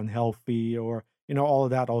more unhealthy, or, all of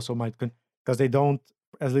that also might, because they don't,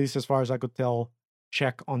 at least as far as I could tell,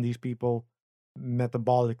 check on these people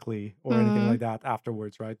metabolically or anything like that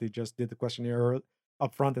afterwards, right? They just did the questionnaire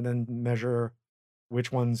up front and then measure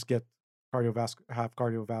which ones have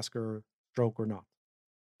cardiovascular stroke or not.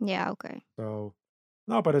 Yeah, okay. So,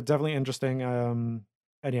 no, but it's definitely interesting. And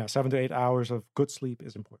yeah, 7 to 8 hours of good sleep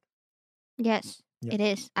is important. Yes, Yeah. it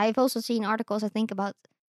is. I've also seen articles, I think, about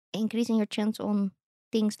increasing your chance on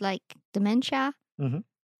things like dementia. Mm-hmm.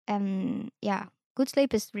 And yeah, good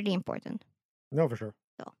sleep is really important. No, for sure.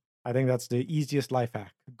 So. I think that's the easiest life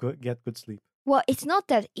hack. Get good sleep. Well, it's not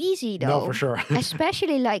that easy though. No, for sure.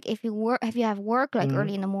 Especially like if you have work like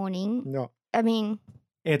early in the morning. No. I mean,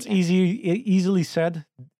 it's easily said.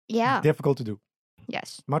 Yeah. Difficult to do.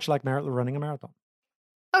 Yes. Much like running a marathon.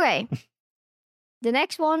 Okay. The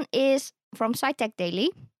next one is from SciTech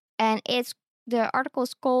Daily, and the article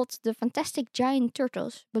is called "The Fantastic Giant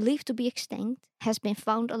Turtles Believed to Be Extinct Has Been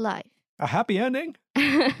Found Alive." A happy ending.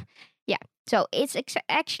 Yeah. So it's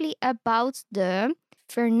actually about the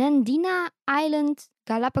Fernandina Island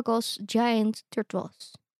Galapagos giant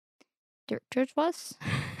turtles. Turtles?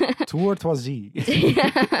 Tourtoisie.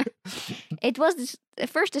 It was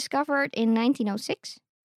first discovered in 1906,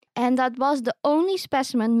 and that was the only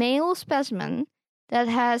male specimen, that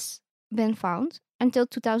has been found until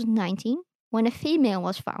 2019, when a female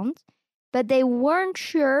was found, but they weren't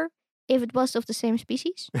sure if it was of the same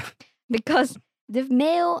species, because the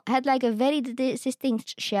male had like a very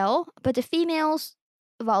distinct shell, but the females,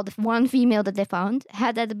 well, the one female that they found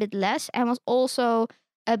had that a bit less and was also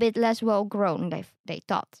a bit less well grown, they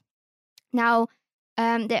thought. Now,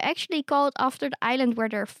 they're actually called after the island where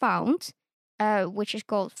they're found, which is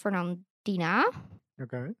called Fernandina.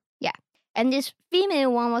 Okay. Yeah. And this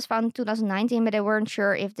female one was found in 2019, but they weren't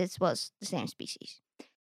sure if this was the same species.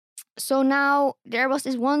 So now there was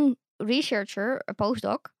this one researcher, a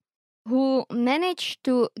postdoc, who managed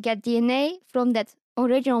to get DNA from that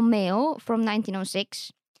original male from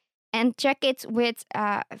 1906 and check it with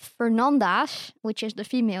Fernanda's, which is the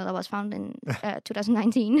female that was found in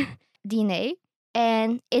 2019. DNA,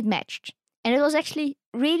 and it matched. And it was actually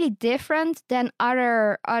really different than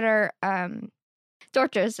other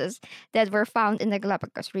tortoises that were found in the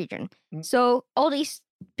Galapagos region. So all these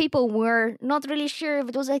people were not really sure if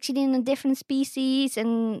it was actually in a different species,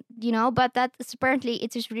 and but that is apparently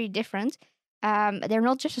it is really different. They're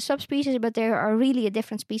not just a subspecies, but they are really a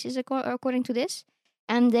different species according to this,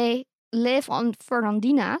 and they live on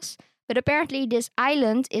Fernandinas. But apparently, this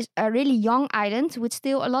island is a really young island with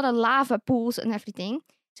still a lot of lava pools and everything.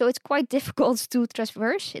 So it's quite difficult to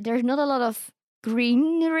traverse. There's not a lot of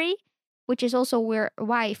greenery, which is also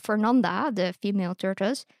why Fernanda, the female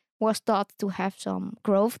tortoise, was thought to have some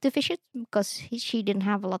growth deficit because she didn't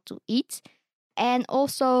have a lot to eat. And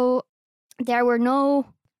also, there were no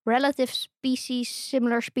relative species,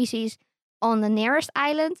 similar species on the nearest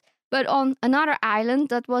island, but on another island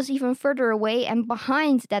that was even further away and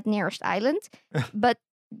behind that nearest island. But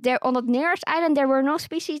there on that nearest island, there were no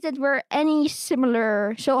species that were any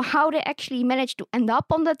similar. So how they actually managed to end up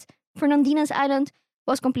on that Fernandina's island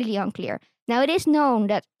was completely unclear. Now, it is known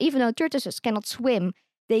that even though tortoises cannot swim,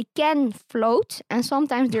 they can float, and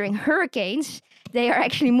sometimes during hurricanes, they are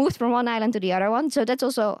actually moved from one island to the other one. So that's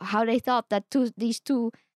also how they thought that these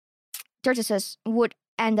two tortoises would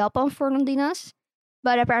end up on Fernandina's.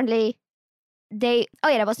 But apparently, that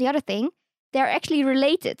was the other thing. They're actually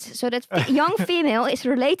related. So that young female is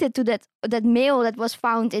related to that male that was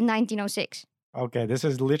found in 1906. Okay, this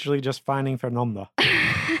is literally just finding Fernanda.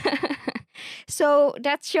 So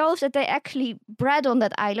that shows that they actually bred on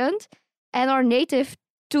that island and are native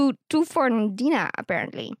to Fernandina,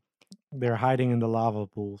 apparently. They're hiding in the lava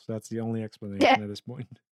pools. That's the only explanation at this point.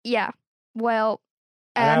 Yeah. Well,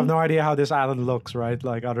 I have no idea how this island looks, right?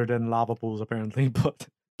 Like other than lava pools, apparently. But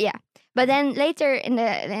yeah. But then later in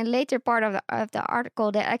the later part of the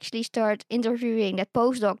article, they actually start interviewing that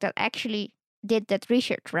postdoc that actually did that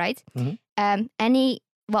research, right? Mm-hmm.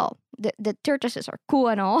 The tortoises are cool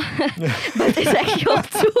and all, but this actual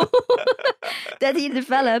tool that he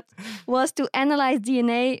developed was to analyze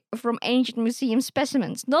DNA from ancient museum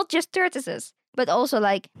specimens, not just tortoises, but also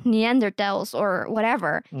like Neanderthals or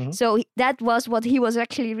whatever. Mm-hmm. So that was what he was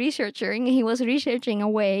actually researching. He was researching a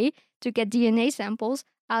way to get DNA samples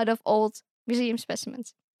out of old museum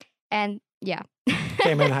specimens. And yeah.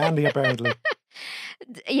 Came in handy, apparently.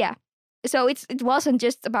 Yeah. So it wasn't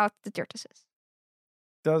just about the tortoises.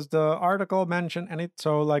 Does the article mention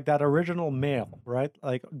so like that original male, right?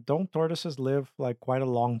 Like, don't tortoises live like quite a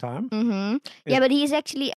long time? Mm-hmm. Yeah, but he's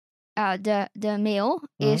actually the male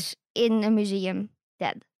is in a museum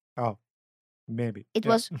dead. Oh, maybe. It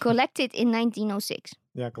was collected in 1906.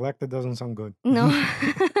 Yeah, collected doesn't sound good. No.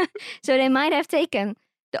 So they might have taken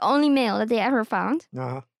the only male that they ever found,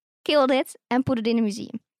 killed it, and put it in a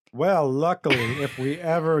museum. Well, luckily, if we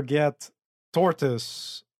ever get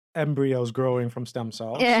tortoise embryos growing from stem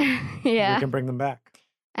cells, we can bring them back.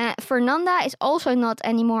 Fernanda is also not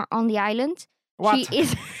anymore on the island. What? She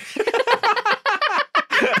is.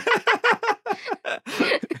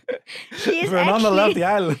 Fernanda left the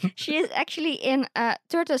island. She is actually in a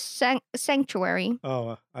tortoise sanctuary.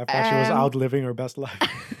 Oh, I thought she was out living her best life.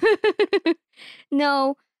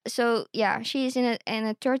 No. So yeah, she is in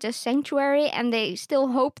a tortoise sanctuary, and they still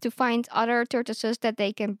hope to find other tortoises that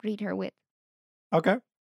they can breed her with. Okay.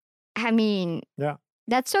 I mean, yeah,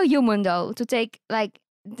 that's so human though, to take like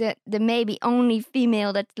the maybe only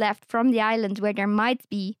female that's left from the island where there might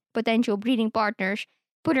be potential breeding partners,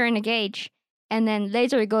 put her in a cage, and then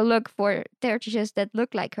later go look for tortoises that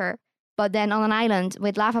look like her, but then on an island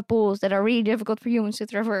with lava pools that are really difficult for humans to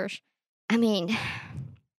traverse. I mean,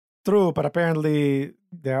 true, but apparently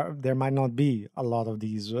there might not be a lot of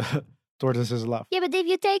these tortoises left. Yeah, but if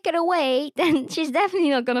you take it away, then she's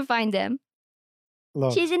definitely not gonna find them.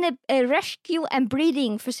 Look, she's in a rescue and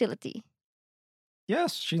breeding facility.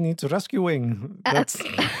 Yes, she needs rescuing. That's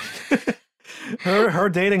her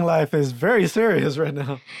dating life is very serious right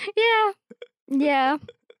now. Yeah.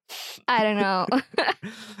 I don't know.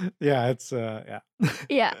 Yeah, it's yeah.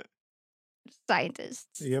 Yeah.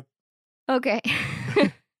 Scientists. Yep. Okay.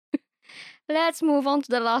 Let's move on to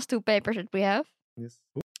the last two papers that we have.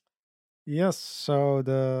 Yes, so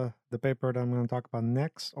the paper that I'm going to talk about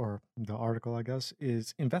next, or the article, I guess,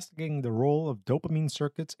 is investigating the role of dopamine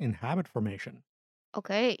circuits in habit formation.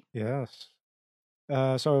 Okay. Yes.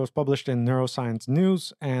 So it was published in Neuroscience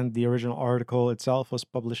News, and the original article itself was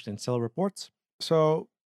published in Cell Reports. So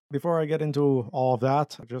before I get into all of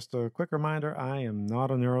that, just a quick reminder, I am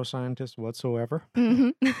not a neuroscientist whatsoever.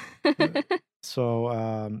 Mm-hmm.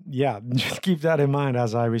 So yeah, just keep that in mind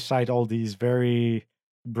as I recite all these very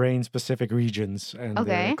brain-specific regions and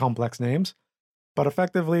their complex names. But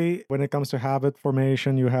effectively, when it comes to habit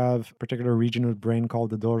formation, you have a particular region of the brain called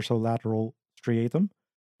the dorsolateral striatum.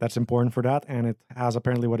 That's important for that. And it has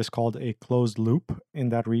apparently what is called a closed loop in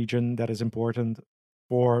that region that is important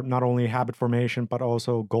for not only habit formation, but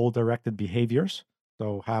also goal-directed behaviors.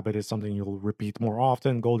 So habit is something you'll repeat more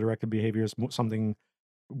often. Goal-directed behavior is something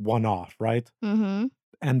one-off, right? Mm-hmm.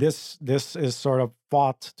 And this is sort of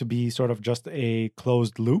thought to be sort of just a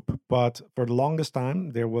closed loop. But for the longest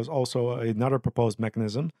time, there was also another proposed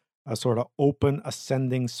mechanism, a sort of open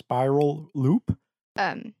ascending spiral loop.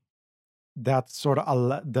 That sort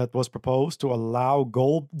of that was proposed to allow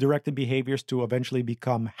goal-directed behaviors to eventually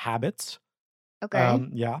become habits. Okay.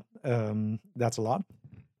 That's a lot.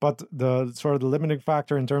 But the sort of the limiting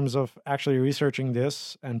factor in terms of actually researching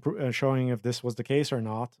this and showing if this was the case or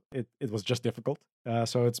not, it was just difficult.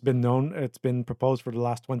 So it's been proposed for the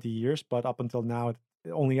last 20 years, but up until now,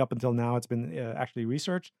 it's been actually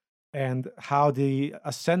researched. And how the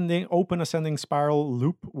open ascending spiral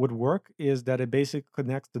loop would work is that it basically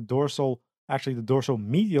connects the dorsal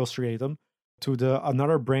medial striatum to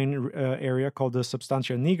another brain area called the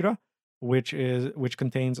substantia nigra, which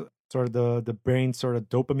contains sort of the brain's sort of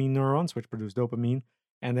dopamine neurons, which produce dopamine.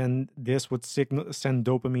 And then this would send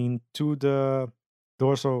dopamine to the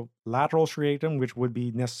dorsolateral striatum, which would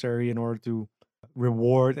be necessary in order to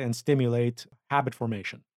reward and stimulate habit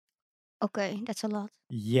formation. Okay, that's a lot.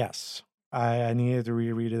 Yes. I needed to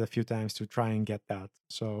reread it a few times to try and get that.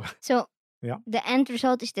 So yeah. The end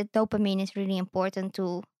result is that dopamine is really important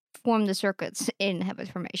to form the circuits in habit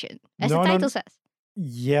formation, as the title says.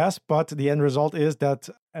 Yes, but the end result is that,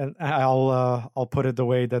 and I'll put it the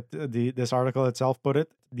way that this article itself put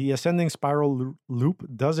it. The ascending spiral loop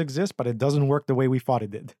does exist, but it doesn't work the way we thought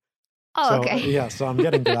it did. Oh, okay. Yeah, so I'm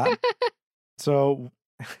getting to that. So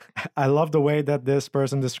I love the way that this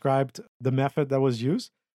person described the method that was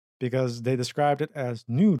used, because they described it as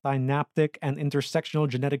new synaptic and intersectional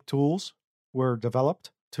genetic tools were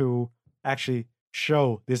developed to actually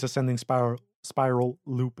show this ascending spiral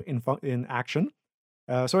loop in action.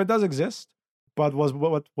 So it does exist, but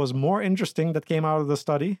what was more interesting that came out of the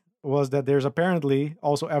study was that there's apparently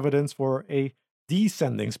also evidence for a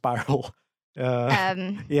descending spiral.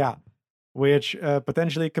 Which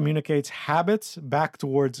potentially communicates habits back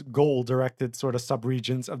towards goal-directed sort of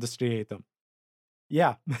subregions of the striatum.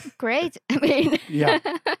 Yeah. Great. I mean, yeah.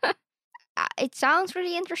 It sounds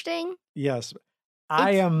really interesting. Yes.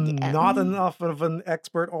 I am not enough of an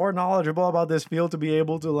expert or knowledgeable about this field to be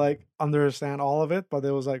able to like understand all of it, but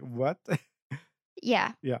it was like, what?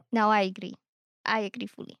 Yeah. No, I agree. I agree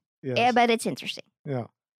fully. Yes. Yeah, but it's interesting. Yeah.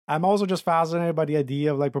 I'm also just fascinated by the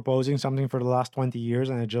idea of like proposing something for the last 20 years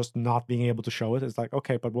and it just not being able to show it. It's like,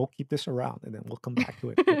 okay, but we'll keep this around and then we'll come back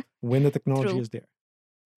to it when the technology is there.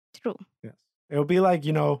 True. Yes. It'll be like,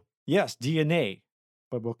 yes, DNA,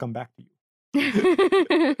 but we'll come back to you.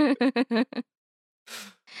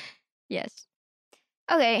 Yes.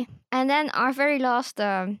 Okay. And then our very last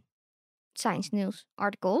science news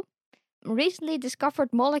article. Recently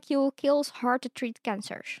discovered molecule kills hard to treat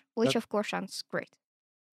cancers, which of course sounds great.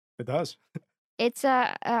 It does. It's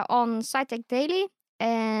on SciTech Daily,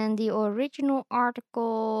 and the original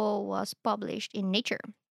article was published in Nature.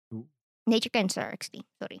 Ooh. Nature Cancer, actually.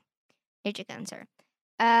 Sorry. Nature Cancer.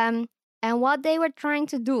 And what they were trying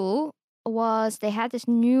to do was they had this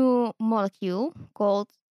new molecule called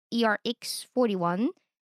ERX41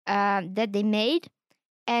 that they made,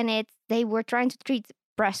 and they were trying to treat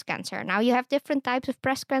breast cancer. Now, you have different types of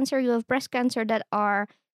breast cancer. You have breast cancer that are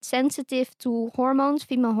sensitive to hormones,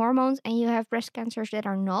 female hormones, and you have breast cancers that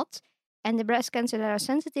are not. And the breast cancer that are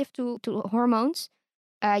sensitive to hormones,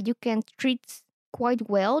 you can treat quite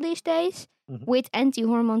well these days with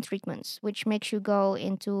anti-hormone treatments, which makes you go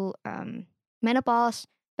into menopause,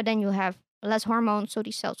 but then you have less hormones, so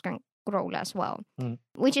these cells can grow less well,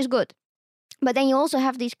 which is good. But then you also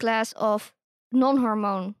have this class of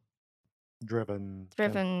non-hormone driven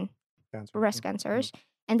cancer. breast cancers,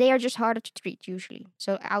 and they are just harder to treat usually.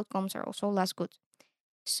 So outcomes are also less good.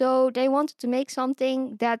 So they wanted to make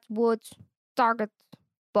something that would target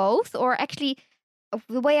both, or actually,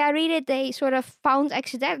 the way I read it, they sort of found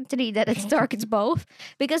accidentally that it targets both,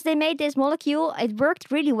 because they made this molecule. It worked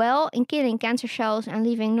really well in killing cancer cells and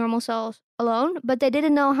leaving normal cells alone, but they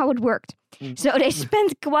didn't know how it worked. So they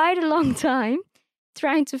spent quite a long time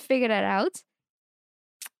trying to figure that out.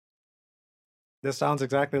 This sounds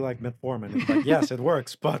exactly like metformin. It's like, yes, it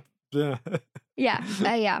works, but... Yeah.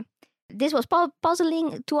 This was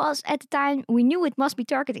puzzling to us at the time. We knew it must be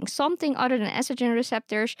targeting something other than estrogen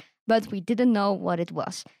receptors, but we didn't know what it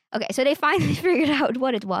was. Okay, so they finally figured out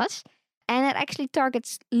what it was, and it actually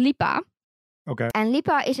targets LIPA. Okay. And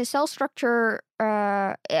LIPA is a cell structure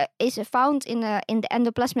is found in the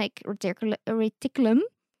endoplasmic reticulum,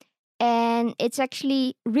 and it's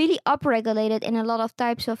actually really upregulated in a lot of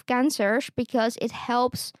types of cancers because it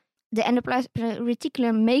helps the endoplasmic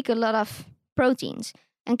reticulum make a lot of proteins.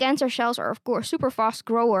 And cancer cells are, of course, super fast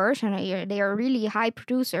growers, and they are really high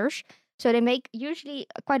producers. So they make usually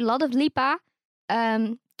quite a lot of LIPA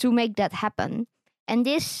to make that happen. And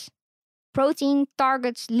this protein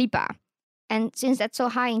targets LIPA. And since that's so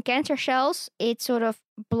high in cancer cells, it sort of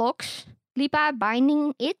blocks LIPA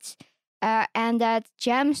binding it. And that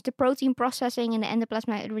jams the protein processing in the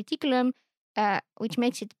endoplasmic reticulum, which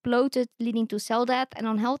makes it bloated, leading to cell death. And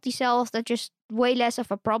on healthy cells, that's just way less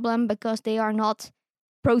of a problem because they are not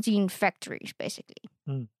protein factories, basically.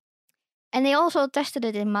 And they also tested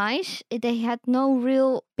it in mice. They had no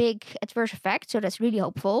real big adverse effects, so that's really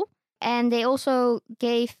hopeful. And they also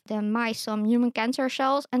gave the mice some human cancer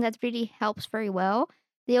cells, and that really helps very well.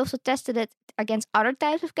 They also tested it against other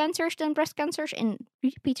types of cancers than breast cancers in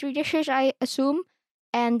petri dishes, I assume.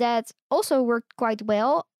 And that also worked quite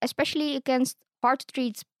well, especially against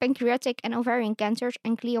hard-to-treat pancreatic and ovarian cancers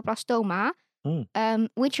and glioblastoma,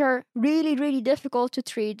 which are really, really difficult to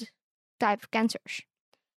treat type of cancers.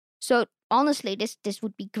 So honestly, this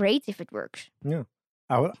would be great if it works. Yeah.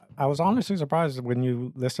 I was honestly surprised when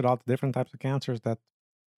you listed out the different types of cancers that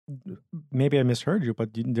maybe I misheard you, but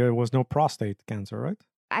there was no prostate cancer, right?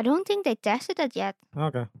 I don't think they tested it yet.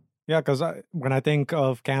 Okay. Yeah, because when I think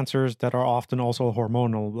of cancers that are often also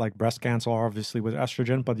hormonal, like breast cancer, obviously with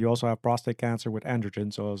estrogen, but you also have prostate cancer with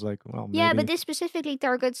androgen. So I was like, well, maybe... Yeah, but this specifically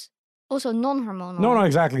targets also non-hormonal. No,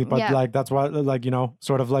 exactly. But like that's why, like, you know,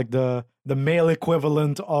 sort of like the male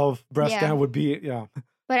equivalent of breast cancer would be,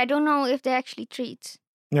 But I don't know if they actually treat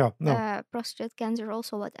prostate cancer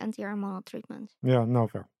also with anti-hormonal treatment. Yeah, no,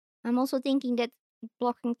 fair. I'm also thinking that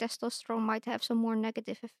blocking testosterone might have some more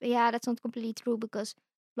negative effects. Yeah, that's not completely true because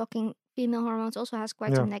blocking female hormones also has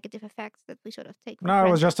quite some negative effects that we sort of take for granted.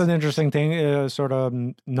 It was just an interesting thing, sort of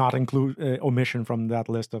not include omission from that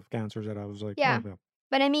list of cancers that I was like,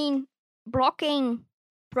 But I mean, blocking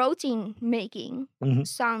protein making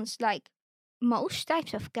sounds like most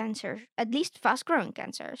types of cancer, at least fast-growing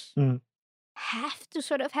cancers, have to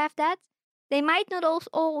sort of have that. They might not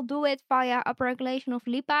all do it via upregulation of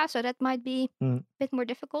LIPA, so that might be a bit more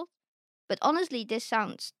difficult. But honestly, this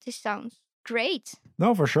sounds great.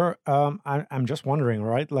 No, for sure. I'm just wondering,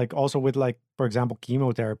 right? Like also with like, for example,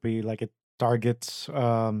 chemotherapy, like it targets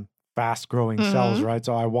fast-growing cells, right?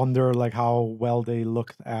 So I wonder like how well they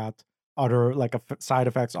looked at other like side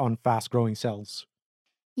effects on fast-growing cells.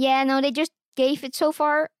 Yeah, no, they just gave it so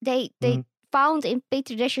far. They found in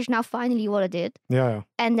petri dishes now finally what it did. Yeah.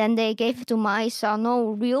 And then they gave it to mice, saw no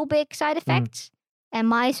real big side effects. And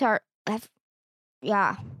mice have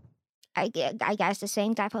I guess the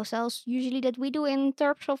same type of cells usually that we do in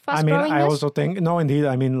terms of fast growing. I also think, no, indeed,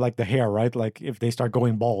 I mean like the hair, right? Like if they start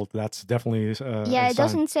going bald, that's definitely it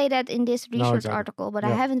doesn't say that in this research article, but I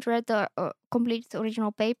haven't read the complete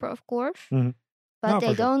original paper, of course. But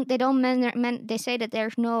they don't they say that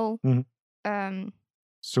there's no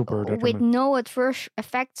super with no adverse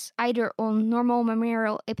effects either on normal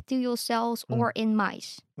mammary epithelial cells or in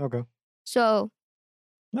mice. Okay. So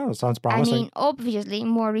no, it sounds promising. I mean, obviously,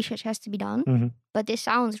 more research has to be done, but this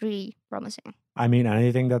sounds really promising. I mean,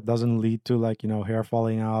 anything that doesn't lead to like, you know, hair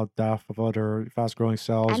falling out, death of other fast-growing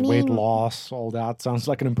cells, weight loss, all that sounds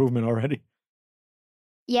like an improvement already.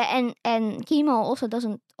 Yeah, and chemo also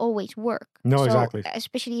doesn't always work. No, exactly.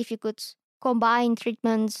 Especially if you could combine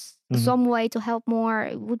treatments some way to help more,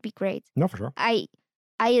 it would be great. No, for sure. I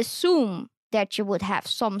assume that you would have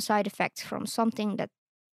some side effects from something that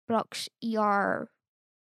blocks ER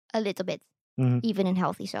a little bit, even in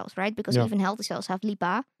healthy cells, right? Because even healthy cells have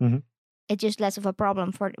LIPA. It's just less of a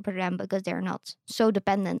problem for them because they're not so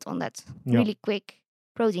dependent on that really quick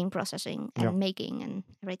protein processing and making and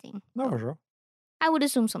everything. No, for sure. I would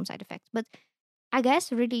assume some side effects, but I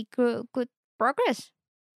guess really good progress.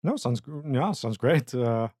 No, sounds great.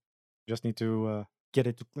 Just need to get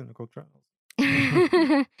it to clinical trials.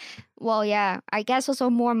 Well, yeah, I guess also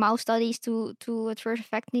more mouse studies to adverse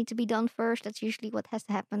effect need to be done first. That's usually what has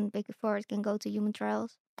to happen before it can go to human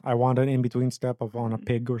trials. I want an in-between step of on a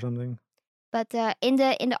pig or something. But in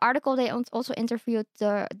the article, they also interviewed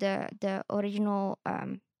the original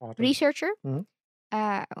researcher.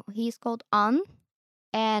 He's called An,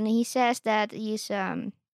 and he says that he's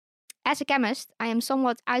as a chemist, I am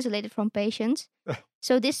somewhat isolated from patients.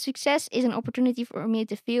 So this success is an opportunity for me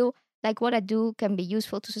to feel like what I do can be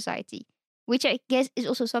useful to society, which I guess is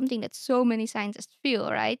also something that so many scientists feel,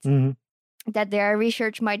 right? That their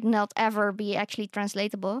research might not ever be actually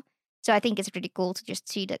translatable. So I think it's pretty cool to just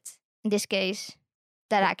see that in this case,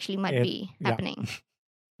 that actually might be happening.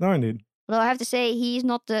 No, indeed. Although I have to say, he's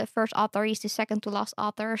not the first author; he's the second to last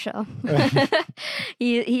author. So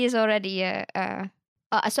he is already a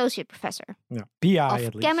associate professor PI of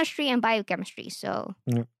at least. chemistry and biochemistry. So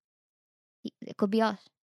it could be us.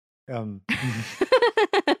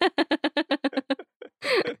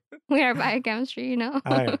 We are biochemistry, you know.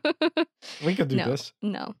 We could do this.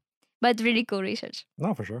 No, but really cool research.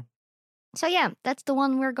 No, for sure. So yeah, that's the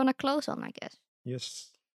one we're gonna close on, I guess. Yes.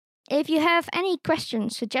 If you have any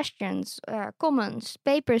questions, suggestions, comments,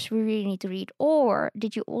 papers we really need to read, or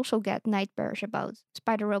did you also get nightmares about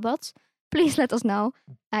spider robots, please let us know.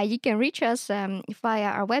 You can reach us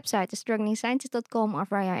via our website, thestrugglingscientist.com, or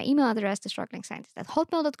via our email address,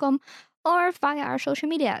 thestrugglingscientist@hotmail.com, or via our social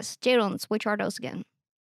medias. Jarons, which are those again?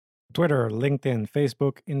 Twitter, LinkedIn,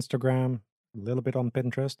 Facebook, Instagram, a little bit on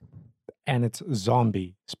Pinterest. And it's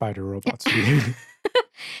zombie spider robots.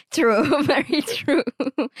 True, very true.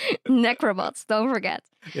 Necrobots, don't forget.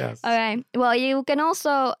 Yes. Okay. Well, you can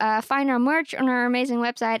also find our merch on our amazing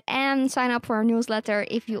website and sign up for our newsletter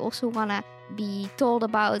if you also want to be told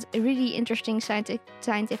about really interesting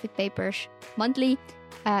scientific papers monthly.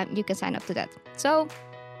 You can sign up to that. So,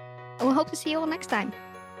 we'll hope to see you all next time.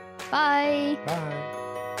 Bye. Bye.